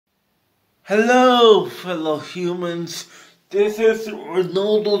Hello, fellow humans. This is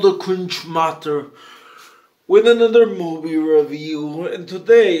Ronaldo the Cringe Matter with another movie review. And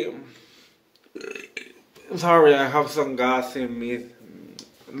today, sorry, I have some gas in me.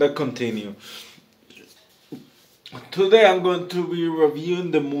 Let's continue. Today, I'm going to be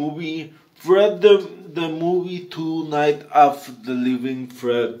reviewing the movie Fred, the movie 2 Night of the Living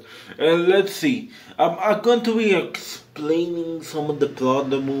Fred. And let's see. I'm going to be explaining some of the plot of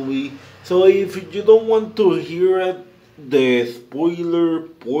the movie. So if you don't want to hear it, the spoiler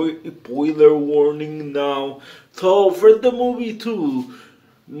warning now. So for the movie 2,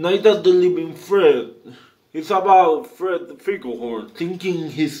 Night of the Living Fred, it's about Fred Figglehorn thinking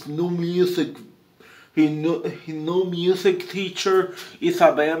his new music teacher is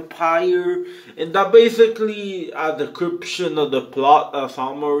a vampire, and that basically a description of the plot, a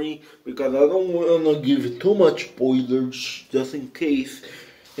summary, because I don't want to give too much spoilers just in case.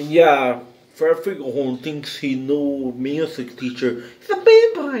 And yeah, Fred Figglehorn thinks his new music teacher is a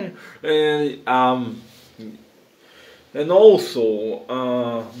vampire, and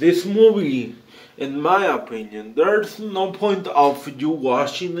also this movie, in my opinion, there's no point of you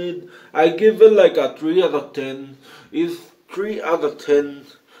watching it. I give it like a 3 out of 10. It's 3 out of 10.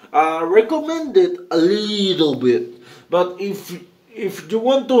 Recommend it a little bit. But if you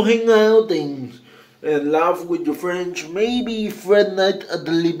want to hang out and laugh with your friends, maybe Fred Night of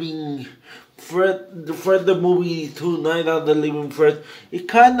the Living Fred the movie 2 Night of the Living Fred. It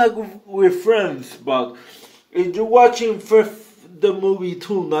kinda with friends, but if you're watching the movie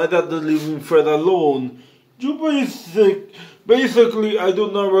 2 Night of the Living Fred alone, you basically I do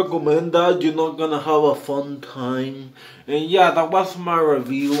not recommend that. You're not gonna have a fun time. And yeah, that was my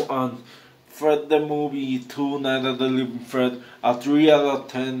review on Fred the movie 2 Night of the Living Fred, a 3 out of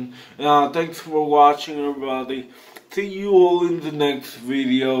 10. Thanks for watching, everybody. See you all in the next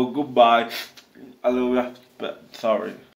video. Goodbye. I love you, but sorry.